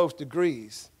got the most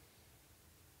degrees.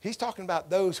 He's talking about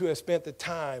those who have spent the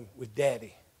time with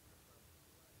Daddy.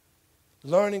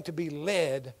 Learning to be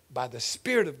led by the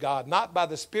Spirit of God, not by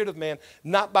the Spirit of man,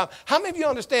 not by... How many of you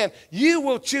understand you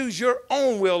will choose your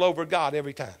own will over God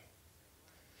every time?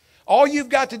 All you've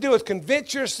got to do is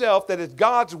convince yourself that it's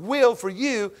God's will for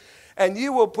you, and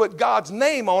you will put God's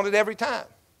name on it every time.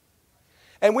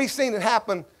 And we've seen it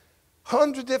happen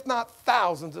hundreds, if not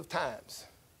thousands of times.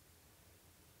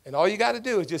 And all you got to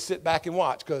do is just sit back and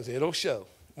watch, because it'll show.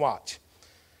 Watch.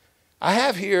 I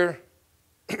have here...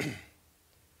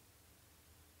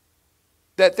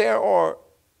 that there are,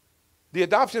 the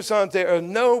adoption sons, there are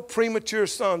no premature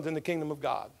sons in the kingdom of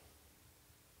God.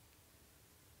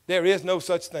 There is no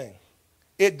such thing.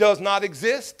 It does not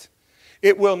exist.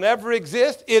 It will never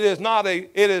exist. It is not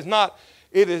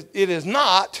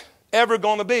ever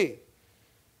going to be. You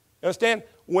understand?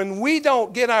 When we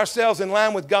don't get ourselves in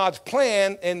line with God's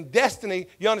plan and destiny,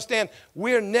 you understand,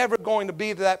 we're never going to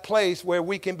be to that place where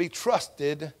we can be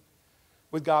trusted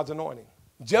with God's anointing.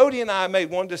 Jody and I made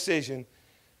one decision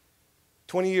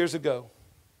 20 years ago,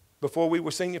 before we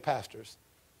were senior pastors,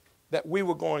 that we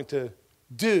were going to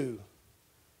do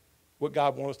what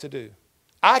God wants us to do.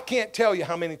 I can't tell you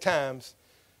how many times,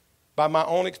 by my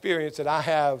own experience, that I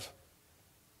have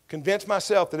convinced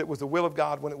myself that it was the will of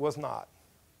God when it was not.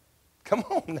 Come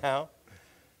on now.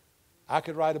 I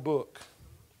could write a book.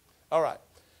 All right.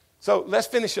 So let's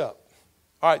finish up.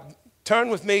 All right. Turn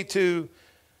with me to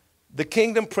the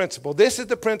kingdom principle. This is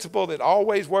the principle that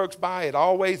always works by. It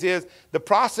always is. The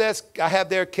process I have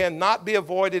there cannot be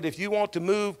avoided. If you want to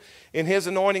move in his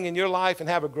anointing in your life and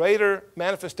have a greater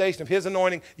manifestation of his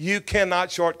anointing, you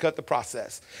cannot shortcut the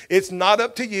process. It's not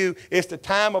up to you. It's the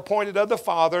time appointed of the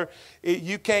Father.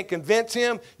 You can't convince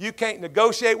him. You can't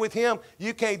negotiate with him.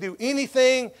 You can't do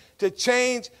anything to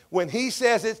change. When he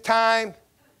says it's time,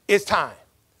 it's time.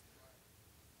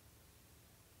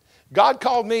 God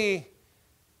called me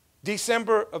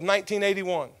December of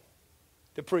 1981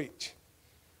 to preach,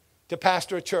 to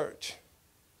pastor a church.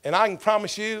 And I can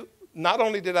promise you, not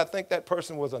only did I think that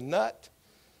person was a nut,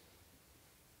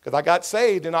 because I got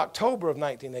saved in October of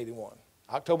 1981,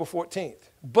 October 14th.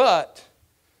 But,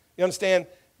 You understand?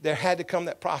 There had to come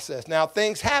that process. Now,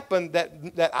 things happened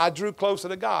that I drew closer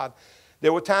to God.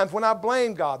 There were times when I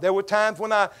blamed God. There were times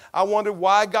when I wondered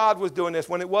why God was doing this,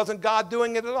 when it wasn't God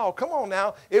doing it at all. Come on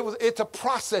now. It's a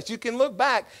process. You can look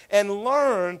back and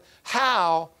learn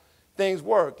how things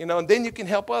work, and then you can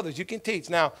help others. You can teach.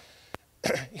 Now,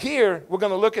 here we're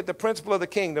going to look at the principle of the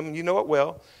kingdom, and you know it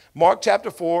well. Mark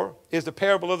chapter 4 is the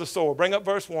parable of the sower. Bring up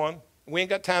verse 1. We ain't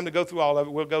got time to go through all of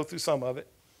it. We'll go through some of it.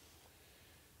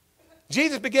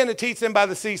 Jesus began to teach them by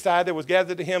the seaside. There was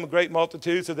gathered to him a great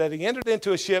multitude, so that he entered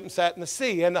into a ship and sat in the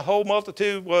sea. And the whole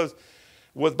multitude was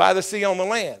by the sea on the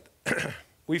land.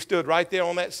 We've stood right there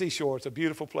on that seashore. It's a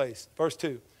beautiful place. Verse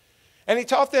 2. And he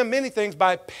taught them many things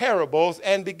by parables,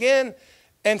 and began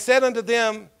and said unto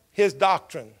them his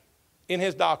doctrine, in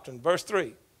his doctrine. Verse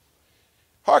 3.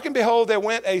 Hearken, behold, there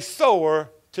went a sower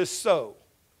to sow.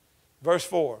 Verse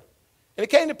 4. And it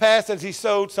came to pass, as he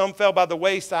sowed, some fell by the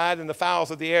wayside, and the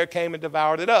fowls of the air came and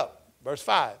devoured it up. Verse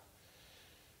 5.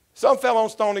 Some fell on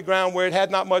stony ground where it had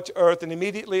not much earth, and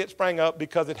immediately it sprang up,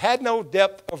 because it had no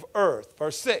depth of earth.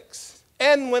 Verse 6.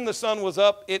 And when the sun was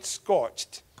up, it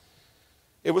scorched.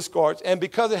 It was scorched, and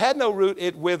because it had no root,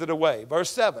 it withered away. Verse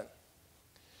 7.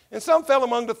 And some fell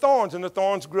among the thorns, and the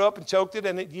thorns grew up and choked it,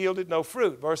 and it yielded no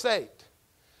fruit. Verse 8.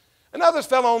 And others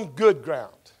fell on good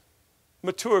ground,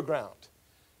 mature ground.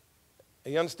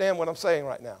 You understand what I'm saying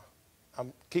right now?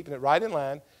 I'm keeping it right in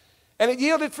line. And it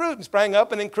yielded fruit and sprang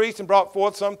up and increased and brought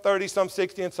forth some 30, some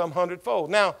 60, and some 100-fold.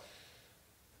 Now,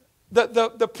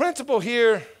 the principle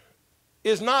here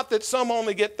is not that some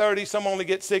only get 30, some only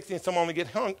get 60, and some only get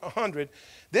 100.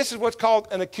 This is what's called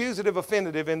an accusative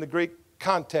affinitive in the Greek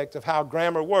context of how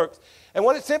grammar works. And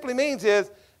what it simply means is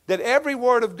that every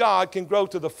word of God can grow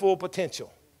to the full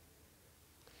potential.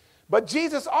 But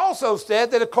Jesus also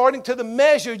said that according to the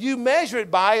measure you measure it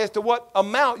by as to what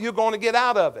amount you're going to get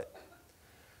out of it.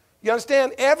 You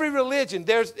understand? Every religion,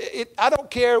 I don't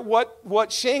care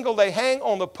what shingle they hang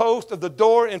on the post of the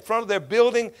door in front of their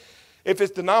building, if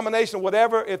it's denominational,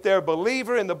 whatever, if they're a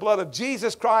believer in the blood of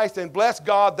Jesus Christ, and bless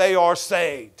God, they are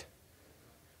saved.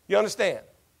 You understand?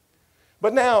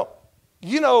 But now,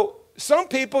 some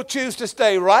people choose to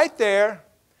stay right there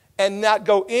and not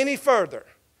go any further.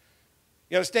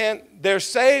 You understand? They're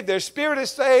saved, their spirit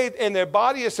is saved, and their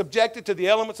body is subjected to the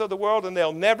elements of the world, and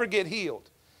they'll never get healed.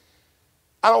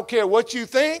 I don't care what you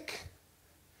think.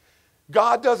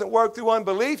 God doesn't work through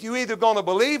unbelief. You're either going to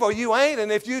believe or you ain't, and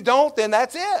if you don't, then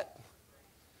that's it.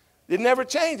 It never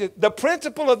changes. The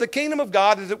principle of the kingdom of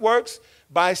God is it works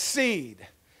by seed.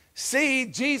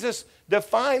 Seed, Jesus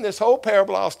defined this whole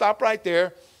parable. I'll stop right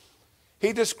there.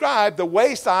 He described the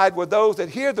wayside were those that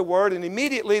hear the word, and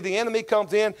immediately the enemy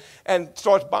comes in and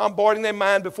starts bombarding their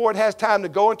mind before it has time to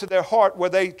go into their heart where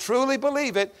they truly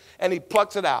believe it, and he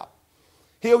plucks it out.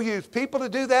 He'll use people to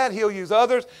do that. He'll use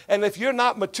others. And if you're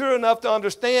not mature enough to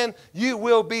understand, you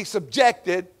will be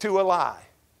subjected to a lie.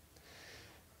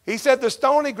 He said the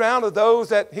stony ground are those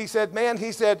that, he said,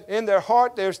 in their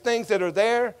heart there's things that are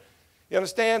there. You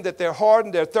understand that they're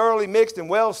hardened, they're thoroughly mixed and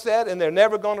well set, and they're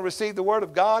never going to receive the word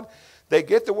of God. They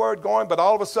get the word going, but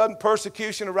all of a sudden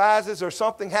persecution arises or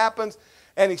something happens,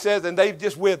 and he says, and they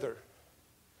just wither.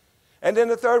 And then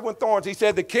the third one, thorns. He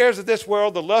said, the cares of this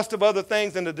world, the lust of other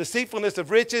things, and the deceitfulness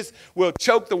of riches will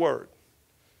choke the word.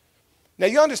 Now,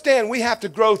 you understand we have to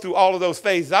grow through all of those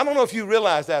phases. I don't know if you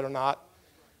realize that or not.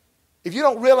 If you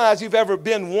don't realize you've ever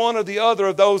been one or the other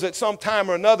of those at some time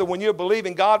or another when you're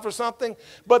believing God for something,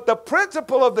 but the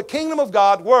principle of the kingdom of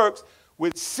God works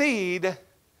with seed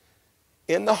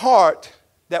in the heart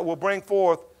that will bring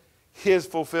forth his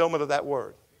fulfillment of that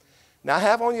word. Now, I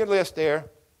have on your list there,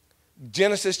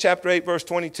 Genesis chapter 8, verse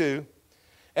 22.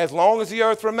 As long as the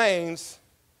earth remains,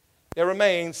 there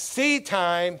remains seed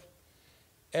time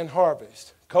and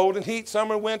harvest. Cold and heat,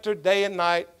 summer and winter, day and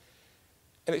night,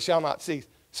 and it shall not cease.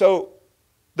 So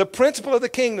the principle of the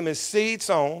kingdom is seed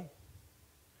sown,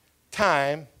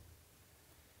 time,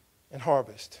 and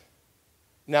harvest.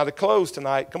 Now to close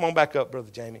tonight, come on back up,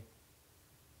 Brother Jamie.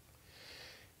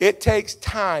 It takes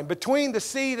time. Between the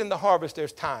seed and the harvest,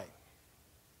 there's time.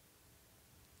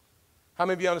 How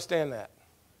many of you understand that?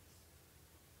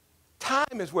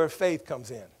 Time is where faith comes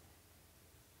in.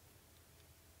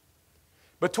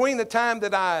 Between the time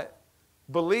that I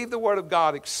believe the word of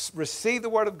God, receive the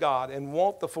word of God, and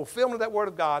want the fulfillment of that word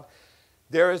of God,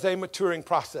 there is a maturing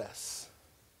process.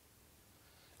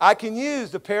 I can use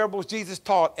the parables Jesus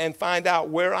taught and find out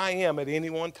where I am at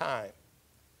any one time.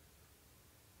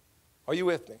 Are you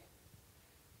with me?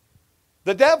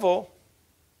 The devil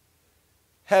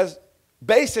has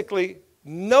basically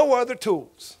no other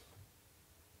tools.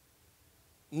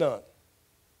 None.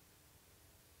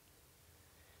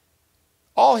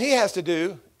 All he has to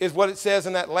do is what it says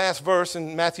in that last verse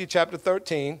in Matthew chapter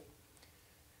 13.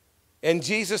 And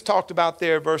Jesus talked about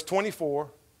there, verse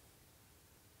 24.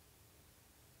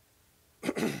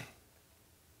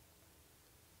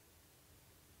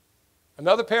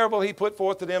 Another parable he put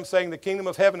forth to them, saying, the kingdom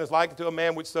of heaven is likened to a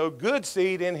man which sowed good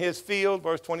seed in his field,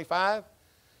 verse 25.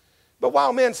 But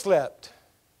while men slept,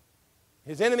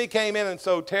 his enemy came in and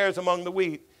sowed tares among the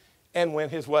wheat and went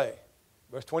his way.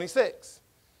 Verse 26.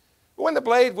 But when the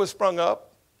blade was sprung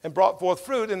up and brought forth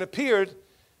fruit and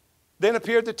then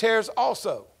appeared the tares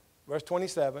also. Verse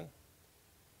 27.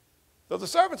 So the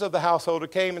servants of the householder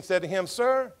came and said to him,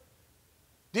 Sir,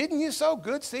 didn't you sow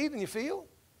good seed in your field?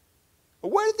 But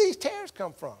where did these tares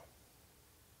come from?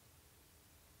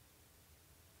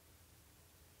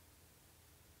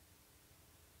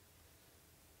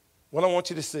 What I want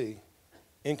you to see,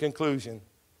 in conclusion,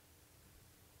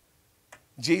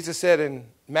 Jesus said in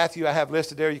Matthew, I have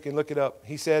listed there, you can look it up.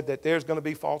 He said that there's going to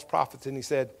be false prophets, and he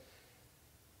said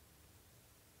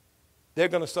they're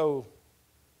going to sow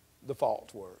the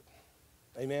false word.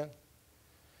 Amen?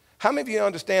 How many of you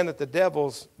understand that the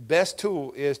devil's best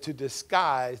tool is to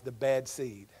disguise the bad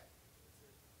seed?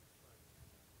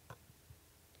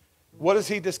 What does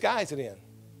he disguise it in?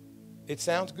 It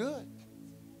sounds good.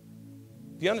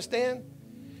 Do you understand?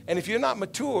 And if you're not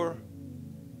mature,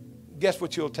 guess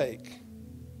what you'll take?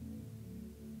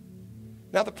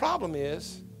 Now the problem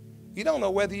is, you don't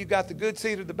know whether you got the good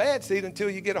seed or the bad seed until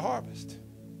you get a harvest.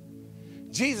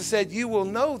 Jesus said, you will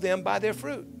know them by their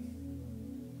fruit.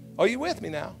 Are you with me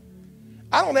now?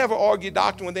 I don't ever argue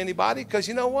doctrine with anybody because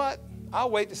you know what? I'll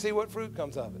wait to see what fruit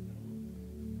comes of it.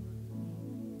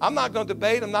 I'm not going to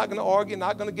debate. I'm not going to argue. I'm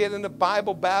not going to get into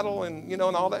Bible battle and, and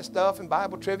all that stuff and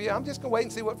Bible trivia. I'm just going to wait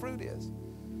and see what fruit is.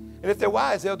 And if they're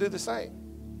wise, they'll do the same.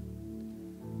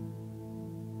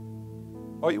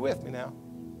 Are you with me now?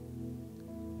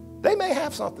 They may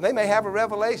have something. They may have a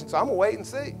revelation. So I'm going to wait and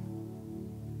see.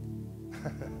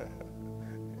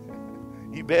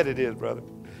 You bet it is, brother.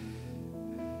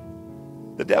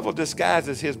 The devil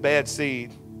disguises his bad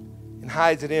seed and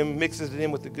hides it in, mixes it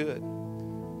in with the good.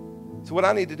 So what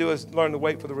I need to do is learn to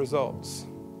wait for the results.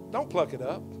 Don't pluck it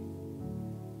up.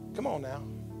 Come on now.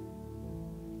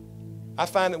 I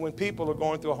find that when people are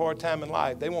going through a hard time in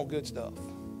life, they want good stuff.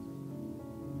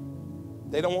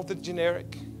 They don't want the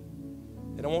generic.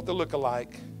 They don't want the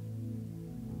look-alike.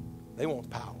 They want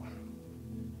power.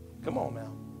 Come on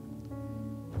now.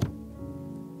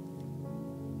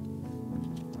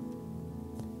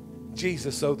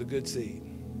 Jesus sowed the good seed,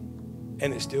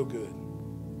 and it's still good.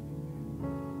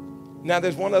 Now,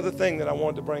 there's one other thing that I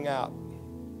wanted to bring out.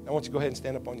 I want you to go ahead and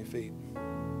stand up on your feet.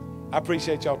 I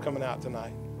appreciate y'all coming out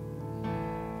tonight.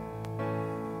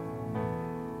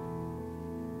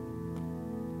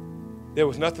 There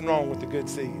was nothing wrong with the good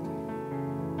seed.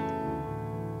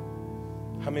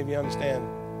 How many of you understand?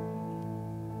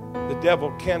 The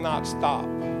devil cannot stop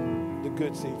the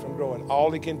good seed from growing.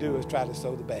 All he can do is try to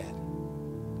sow the bad.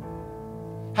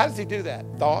 How does he do that?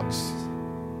 Thoughts,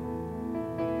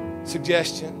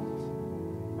 suggestions.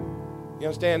 You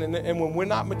understand? And when we're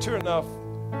not mature enough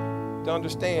to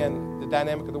understand the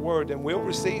dynamic of the word, then we'll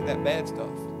receive that bad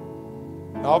stuff.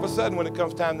 And all of a sudden, when it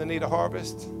comes time to need a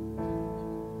harvest,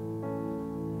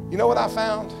 you know what I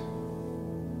found?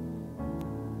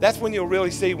 That's when you'll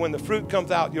really see, when the fruit comes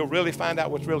out, you'll really find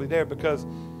out what's really there, because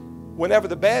whenever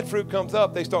the bad fruit comes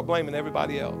up, they start blaming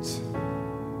everybody else.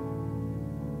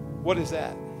 What is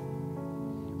that?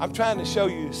 I'm trying to show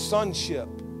you sonship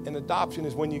and adoption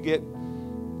is when you get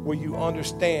where you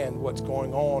understand what's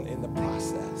going on in the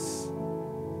process.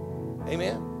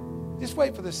 Amen? Just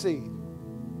wait for the seed.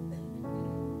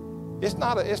 It's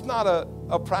not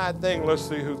a pride thing. Let's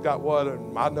see who's got what,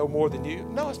 and I know more than you.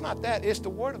 No, it's not that. It's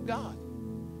the Word of God.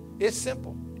 It's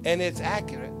simple, and it's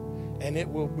accurate, and it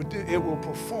will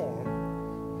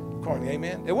perform accordingly.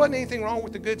 Amen? There wasn't anything wrong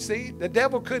with the good seed. The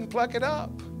devil couldn't pluck it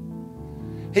up.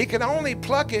 He could only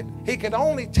pluck it. He could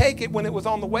only take it when it was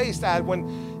on the wayside,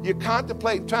 when you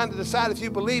contemplate trying to decide if you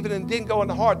believe it and it didn't go in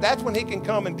the heart. That's when he can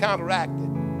come and counteract it.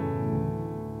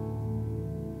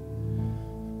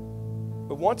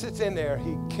 But once it's in there,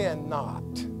 he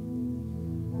cannot.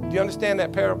 Do you understand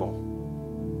that parable?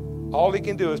 All he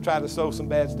can do is try to sow some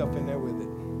bad stuff in there with it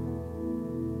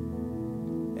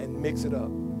and mix it up.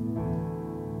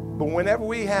 But whenever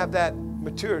we have that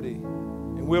maturity,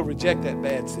 and we'll reject that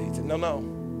bad seed. Say, no.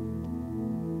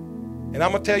 And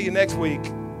I'm going to tell you next week,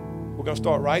 we're going to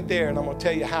start right there, and I'm going to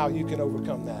tell you how you can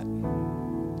overcome that.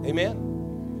 Amen?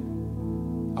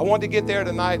 I wanted to get there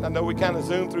tonight. I know we kind of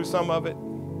zoomed through some of it,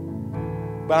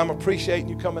 but I'm appreciating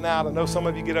you coming out. I know some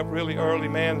of you get up really early,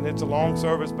 man, and it's a long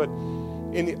service, but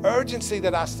In the urgency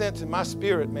that I sense in my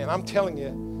spirit, man, I'm telling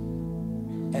you,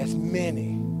 as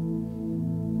many.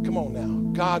 Come on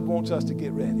now. God wants us to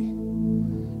get ready.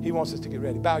 He wants us to get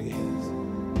ready. Bow your heads.